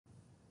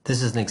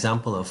This is an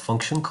example of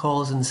function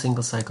calls in the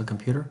single cycle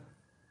computer.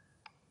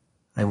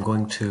 I'm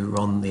going to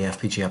run the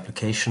FPGA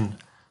application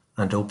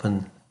and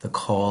open the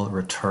call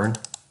return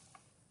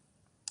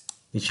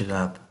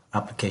viciLogic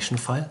application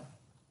file.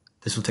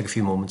 This will take a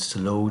few moments to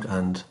load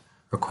and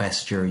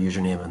request your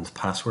username and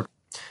password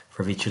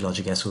for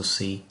viciLogic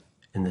SoC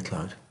in the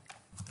cloud.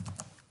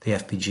 The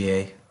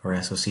FPGA or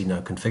SoC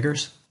now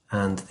configures,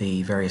 and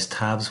the various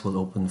tabs will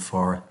open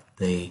for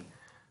the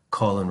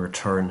call and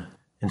return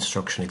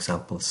instruction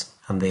examples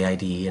and the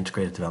IDE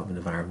integrated development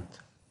environment.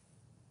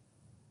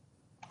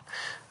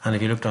 And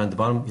if you look down at the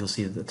bottom, you'll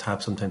see that the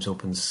tab sometimes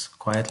opens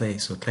quietly,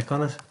 so click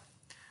on it.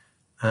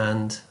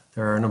 And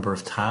there are a number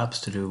of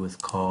tabs to do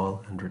with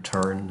call and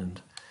return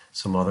and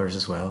some others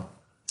as well,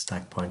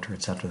 stack pointer,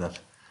 etc. that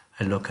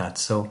I look at.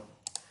 So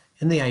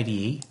in the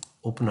IDE,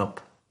 open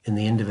up in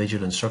the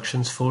individual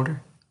instructions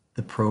folder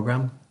the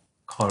program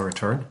call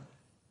return.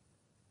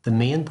 The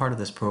main part of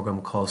this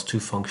program calls two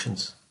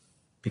functions,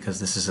 because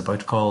this is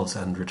about calls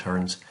and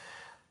returns.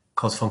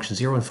 Calls function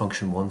 0 and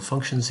function 1.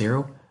 Function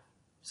 0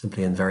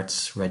 simply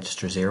inverts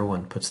register 0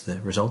 and puts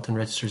the result in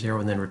register 0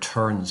 and then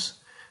returns.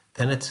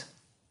 Then it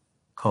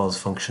calls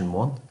function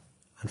 1,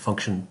 and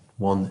function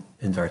 1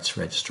 inverts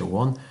register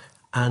 1,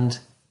 and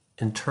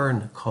in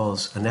turn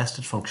calls a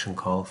nested function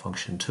call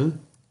function 2,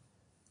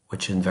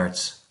 which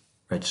inverts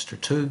register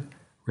 2,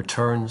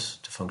 returns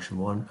to function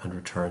 1 and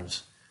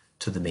returns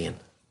to the main.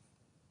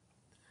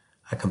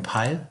 I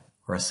compile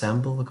or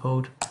assemble the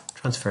code,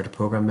 transfer to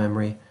program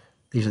memory.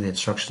 These are the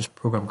instructions: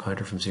 program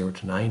counter from 0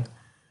 to 9,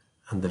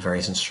 and the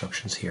various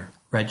instructions here.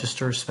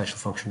 Registers, special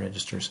function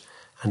registers,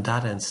 and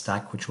data and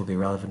stack, which will be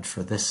relevant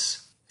for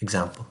this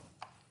example.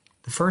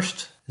 The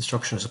first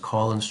instruction is a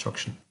call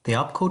instruction. The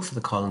opcode for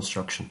the call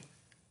instruction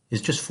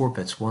is just 4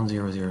 bits,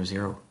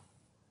 1000,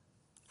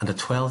 and a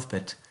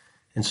 12-bit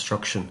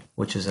instruction,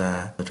 which is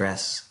a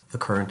address, the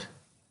current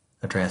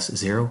address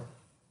 0.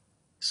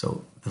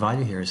 So the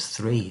value here is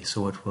 3,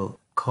 so it will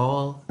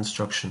call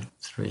instruction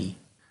 3.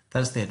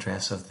 That is the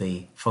address of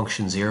the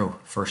function 0,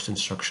 first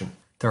instruction.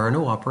 There are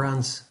no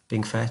operands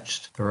being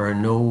fetched. There are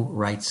no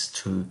writes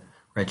to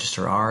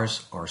register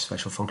R's or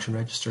special function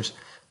registers.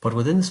 But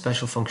within the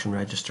special function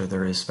register,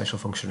 there is special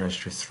function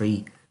register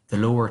 3, the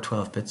lower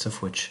 12 bits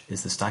of which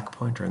is the stack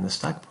pointer. And the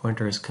stack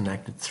pointer is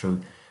connected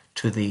through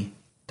to the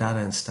data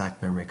and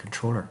stack memory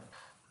controller.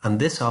 And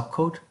this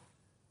opcode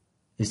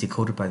is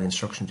decoded by the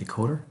instruction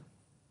decoder,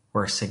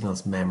 where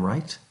signals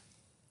memWrite,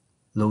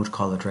 load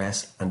call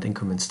address, and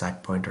increment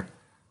stack pointer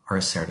are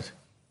asserted.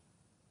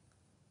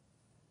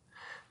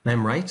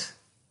 memWrite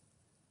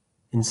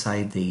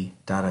inside the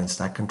data and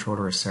stack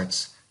controller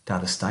asserts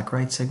data stack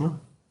write signal,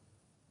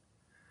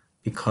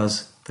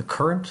 because the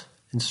current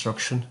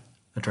instruction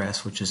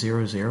address, which is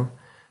 00,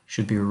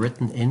 should be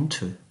written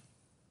into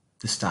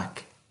the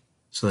stack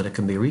so that it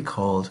can be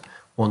recalled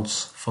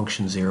once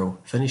function 0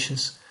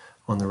 finishes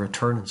on the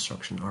return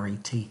instruction,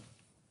 RET.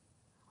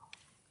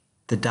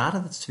 The data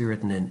that's to be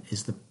written in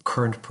is the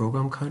current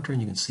program counter,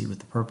 and you can see with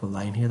the purple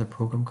line here, the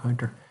program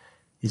counter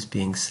is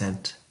being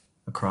sent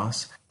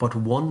across, but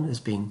 1 is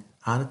being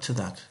added to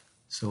that.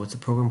 So it's a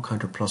program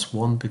counter plus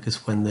 1,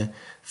 because when the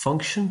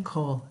function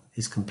call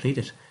is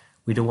completed,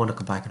 we don't want to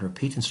come back and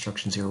repeat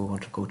instruction 0, we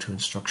want to go to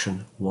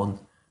instruction 1.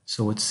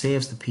 So it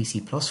saves the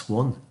PC plus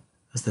 1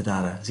 as the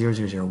data,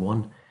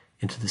 0001,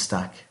 into the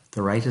stack.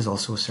 The write is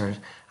also asserted,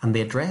 and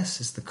the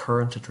address is the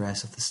current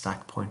address of the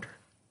stack pointer.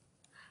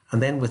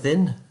 And then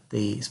within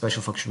the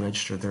special function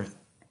register, there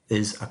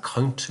is a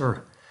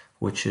counter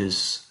which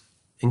is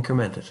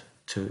incremented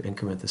to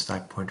increment the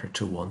stack pointer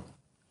to 1.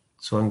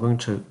 So I'm going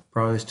to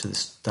browse to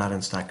the data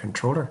and stack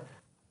controller.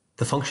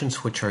 The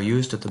functions which are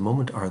used at the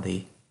moment are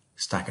the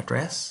stack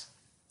address,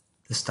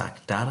 the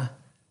stack data,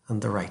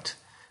 and the write.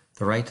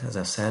 The write, as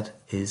I've said,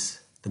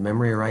 is the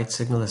memory write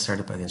signal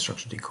asserted by the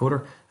instruction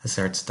decoder,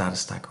 asserts data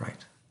stack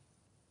write.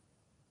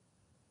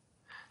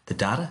 The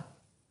data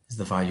is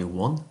the value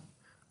 1,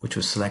 which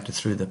was selected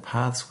through the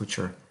paths which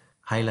are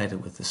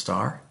highlighted with the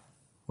star,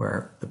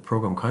 where the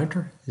program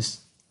counter is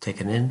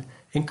taken in,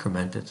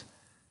 incremented,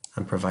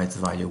 and provides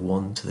the value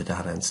 1 to the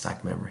data and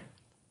stack memory.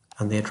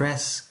 And the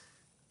address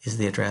is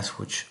the address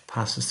which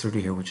passes through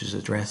to here, which is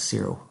address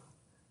 0.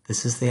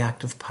 This is the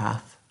active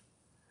path,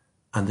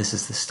 and this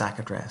is the stack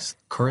address.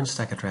 Current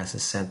stack address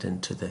is sent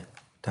into the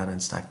data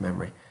and stack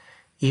memory.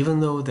 Even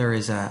though there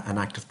is an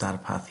active data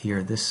path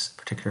here, this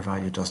particular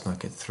value does not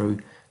get through.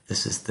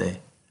 This is the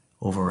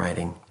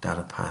overriding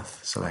data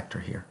path selector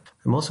here.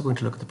 I'm also going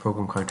to look at the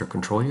program counter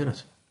control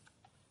unit.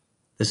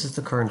 This is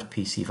the current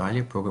PC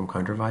value, program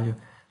counter value,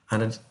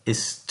 and it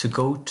is to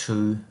go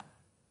to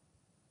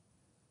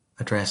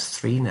address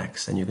 3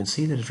 next. And you can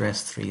see that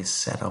address 3 is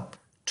set up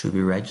to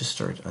be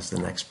registered as the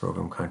next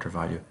program counter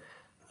value.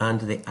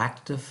 And the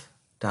active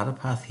data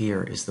path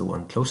here is the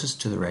one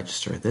closest to the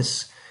register.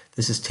 This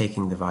is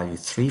taking the value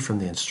 3 from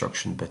the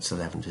instruction bits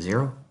 11 to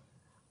 0.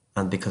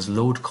 And because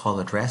load call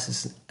address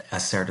is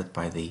asserted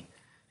by the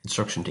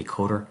instruction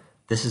decoder,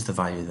 this is the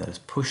value that is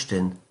pushed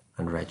in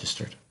and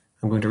registered.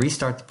 I'm going to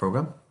restart the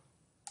program.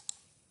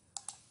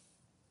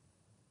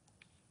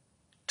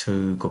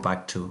 to go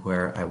back to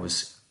where I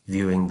was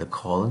viewing the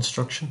call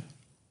instruction.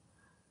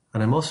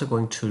 And I'm also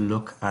going to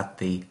look at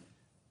the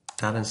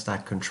data and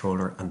stack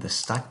controller and the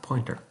stack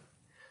pointer.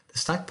 The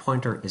stack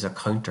pointer is a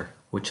counter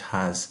which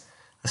has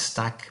a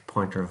stack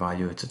pointer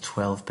value. It's a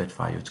 12-bit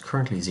value. It's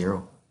currently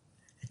 0.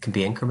 It can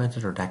be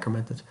incremented or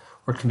decremented,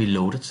 or it can be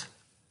loaded,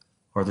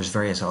 or there's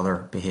various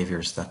other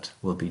behaviors that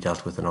will be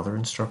dealt with in other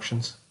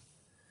instructions.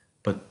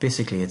 But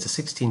basically it's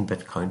a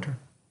 16-bit counter.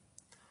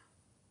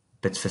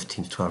 Bits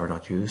 15 to 12 are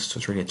not used, so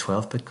it's really a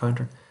 12-bit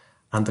counter.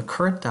 And the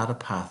current data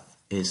path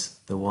is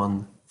the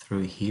one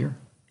through here,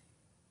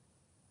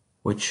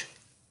 which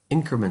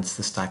increments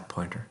the stack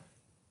pointer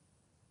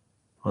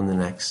on the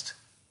next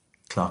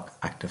clock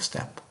active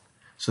step.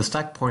 So the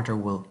stack pointer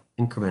will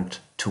increment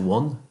to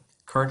 1.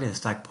 Currently the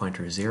stack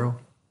pointer is 0.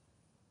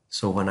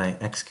 So when I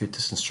execute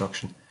this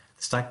instruction,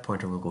 the stack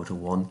pointer will go to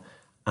 1,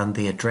 and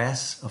the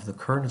address of the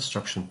current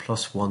instruction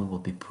plus 1 will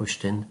be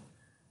pushed in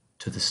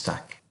to the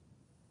stack.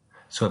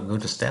 So I'm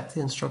going to step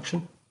the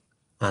instruction,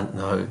 and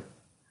now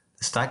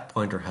the stack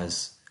pointer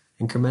has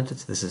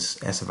incremented. This is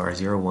S of R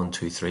 0, 1,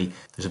 2, 3.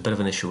 There's a bit of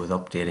an issue with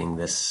updating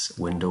this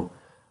window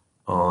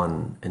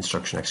on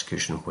instruction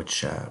execution,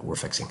 which we're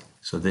fixing.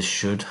 So this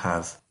should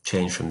have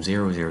changed from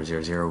 0, 0,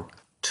 0, 0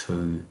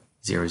 to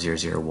 0, 0,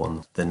 0,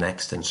 1, the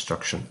next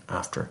instruction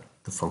after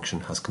the function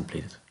has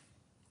completed.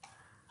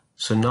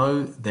 So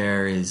now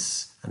there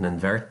is an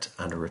invert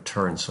and a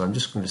return. So I'm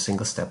just going to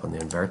single step on the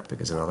invert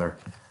because another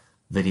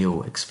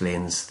video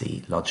explains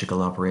the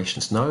logical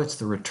operations. Now it's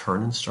the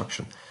return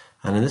instruction.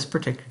 And in this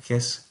particular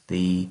case,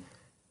 the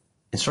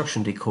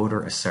instruction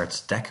decoder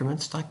asserts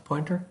decrement stack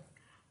pointer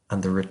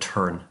and the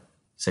return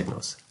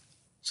signals.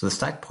 So the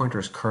stack pointer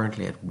is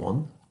currently at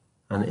 1,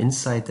 and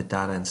inside the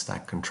data and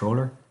stack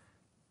controller,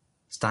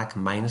 stack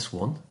minus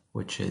 1,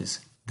 which is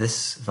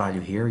this value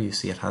here, you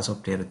see it has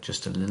updated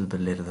just a little bit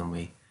later than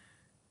we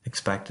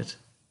expected.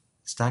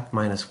 Stack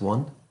minus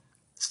 1,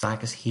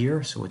 stack is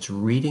here, so it's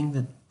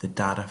reading the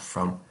data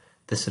from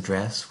this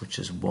address, which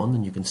is 1,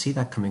 and you can see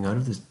that coming out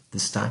of the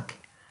stack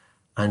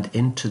and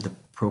into the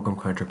program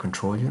counter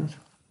control unit.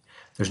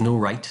 There's no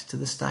write to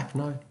the stack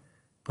now,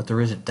 but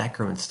there is a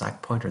decrement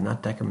stack pointer, and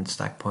that decrement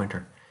stack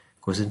pointer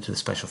goes into the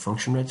special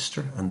function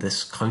register, and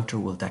this counter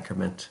will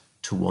decrement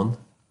to 1 on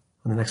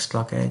the next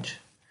clock edge.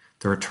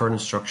 The return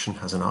instruction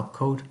has an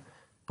opcode,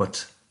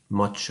 but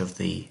much of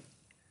the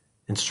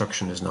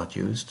instruction is not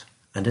used.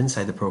 And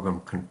inside the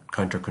program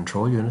counter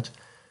control unit,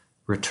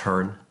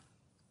 return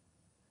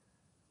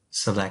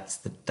selects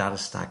the data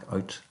stack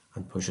out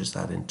and pushes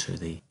that into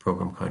the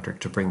program counter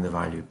to bring the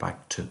value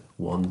back to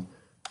 1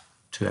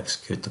 to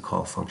execute the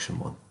call function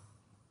 1.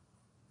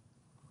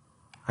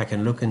 I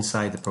can look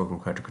inside the program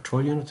counter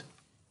control unit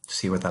to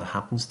see where that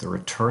happens. The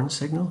return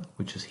signal,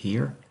 which is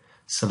here,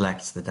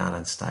 selects the data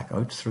and stack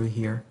out through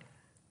here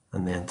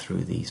and then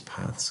through these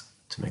paths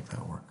to make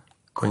that work.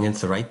 Going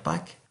into the write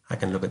back, I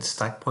can look at the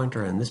stack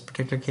pointer. In this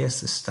particular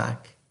case, the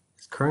stack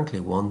is currently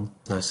 1,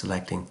 now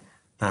selecting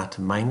that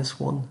minus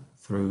 1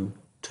 through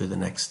to the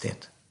next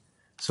state.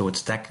 So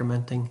it's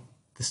decrementing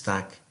the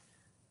stack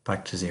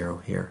back to 0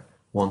 here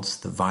once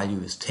the value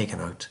is taken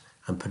out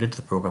and put into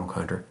the program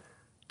counter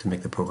to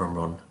make the program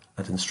run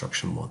at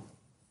instruction 1.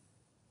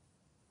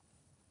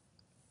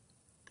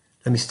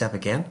 Let me step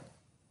again,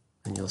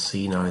 and you'll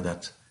see now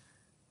that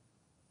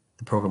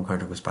the program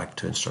counter goes back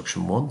to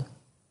instruction 1.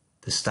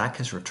 The stack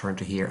is returned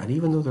to here, and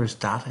even though there's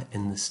data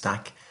in the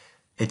stack,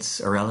 it's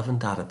irrelevant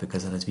data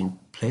because it has been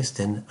placed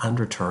in and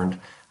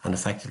returned, and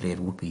effectively it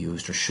won't be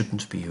used or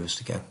shouldn't be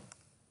used again.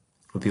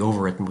 It will be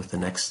overwritten with the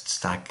next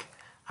stack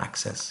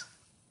access.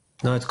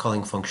 Now it's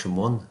calling function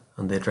 1,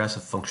 and the address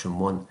of function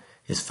 1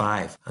 is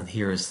 5, and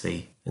here is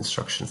the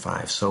instruction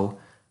 5. So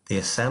the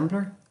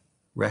assembler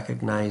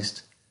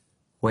recognized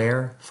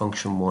where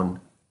function 1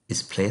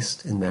 is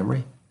placed in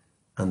memory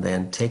and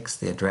then takes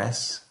the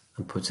address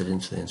and puts it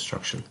into the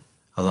instruction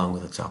along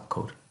with its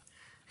opcode.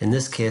 In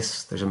this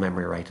case, there's a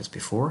memory write as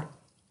before.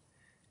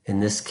 In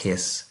this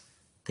case,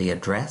 the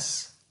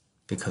address,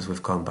 because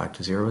we've gone back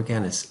to 0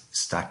 again, is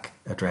stack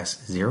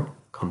address 0,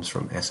 comes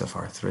from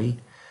SFR3,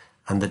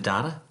 and the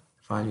data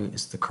value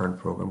is the current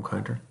program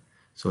counter.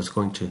 So it's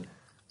going to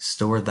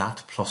store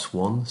that plus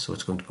 1, so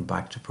it's going to come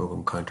back to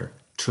program counter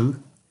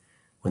 2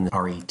 when the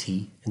RET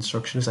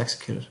instruction is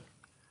executed.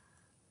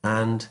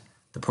 And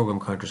the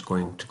program counter is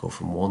going to go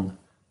from 1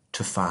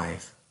 to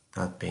 5,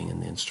 that being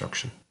in the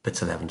instruction,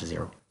 bits 11 to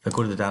 0. If I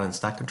go to the data and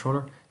stack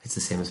controller, it's the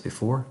same as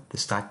before. The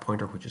stack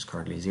pointer, which is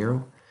currently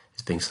 0,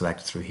 is being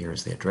selected through here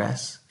as the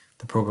address.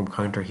 The program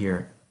counter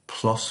here,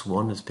 plus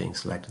 1, is being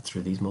selected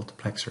through these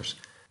multiplexers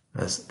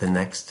as the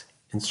next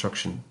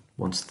instruction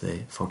once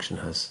the function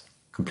has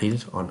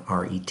completed on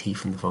RET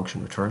from the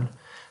function return,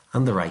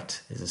 and the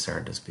write is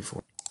asserted as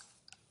before.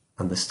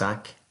 And the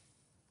stack,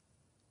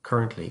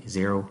 currently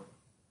 0,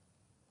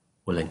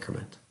 will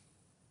increment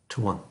to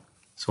 1.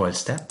 So I'll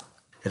step.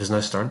 It has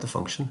now started the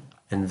function.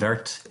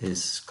 Invert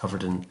is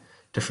covered in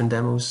different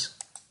demos,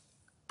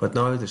 but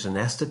now there's a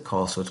nested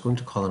call, so it's going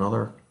to call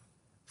another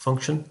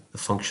function, the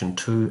function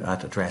 2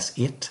 at address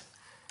 8.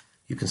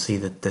 you can see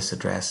that this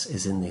address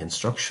is in the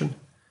instruction,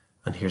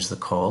 and here's the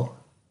call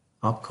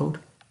opcode.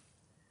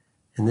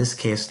 In this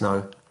case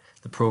now,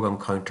 the program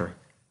counter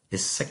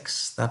is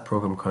 6. That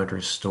program counter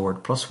is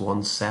stored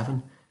 +1,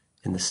 7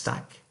 in the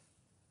stack,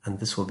 and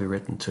this will be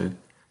written to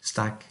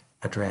stack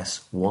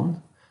address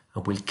 1,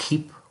 and we'll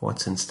keep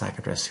what's in stack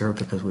address 0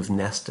 because we've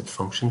nested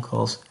function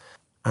calls,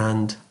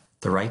 and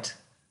the right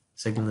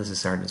signal is the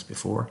same as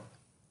before.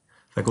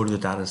 If I go to the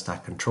data and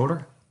stack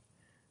controller,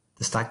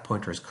 the stack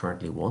pointer is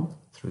currently 1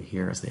 through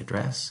here as the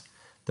address.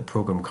 The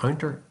program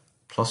counter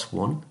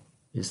 +1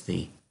 is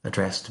the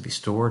address to be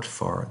stored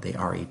for the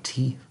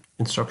RET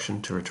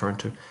instruction to return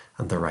to,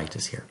 and the right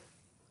is here.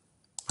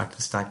 Back to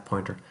the stack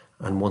pointer,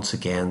 and once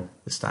again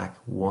the stack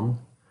 1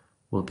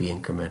 will be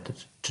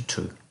incremented to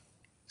 2.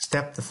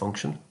 Step the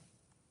function.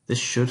 This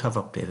should have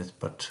updated,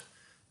 but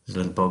there's a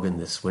little bug in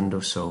this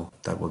window, so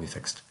that will be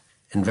fixed.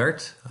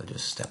 Invert, I'll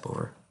just step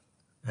over,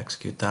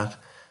 execute that,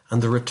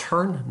 and the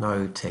return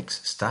now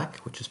takes stack,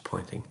 which is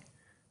pointing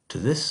to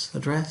this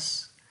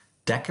address,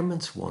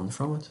 decrements 1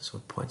 from it, so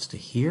it points to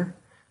here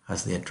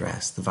as the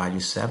address. The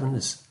value 7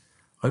 is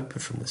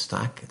output from the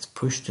stack. It's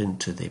pushed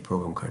into the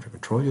program counter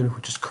control unit,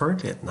 which is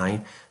currently at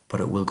 9,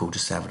 but it will go to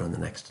 7 on the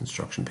next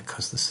instruction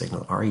because the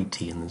signal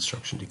RET in the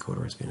instruction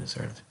decoder has been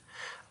inserted.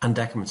 And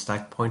decrement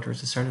stack pointer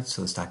is inserted,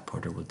 so the stack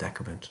pointer will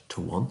decrement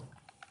to 1.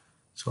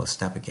 So I'll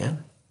step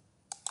again,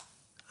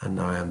 and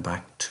now I'm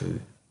back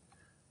to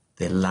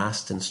the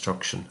last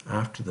instruction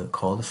after the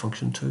call to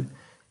function 2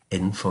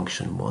 in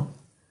function 1.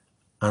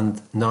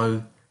 And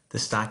now the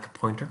stack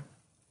pointer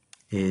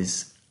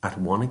is at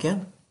 1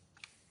 again.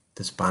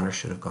 This banner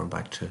should have gone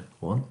back to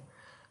 1.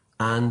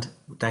 And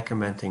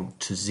decrementing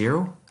to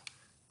 0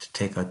 to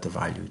take out the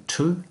value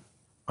 2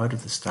 out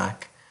of the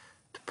stack,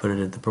 to put it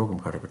in the program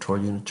counter control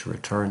unit to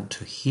return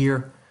to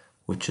here,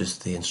 which is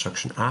the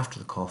instruction after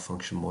the call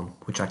function 1,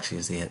 which actually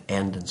is the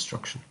end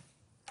instruction.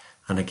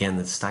 And again,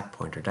 the stack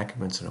pointer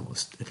decrements, and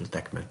it'll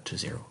decrement to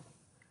 0.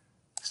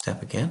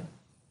 Step again.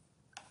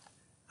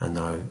 And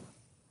now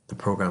the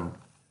program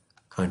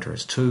counter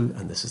is 2,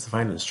 and this is the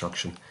final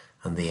instruction,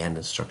 and the end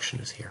instruction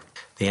is here.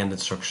 The end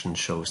instruction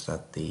shows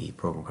that the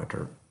program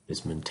counter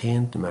is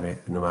maintained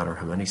no matter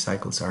how many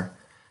cycles are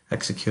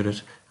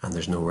executed, and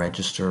there's no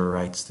register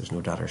writes, there's no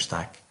data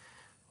stack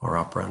or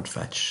operand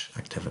fetch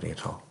activity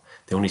at all.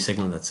 The only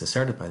signal that's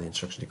asserted by the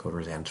instruction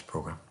decoder is end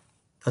program.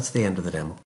 That's the end of the demo.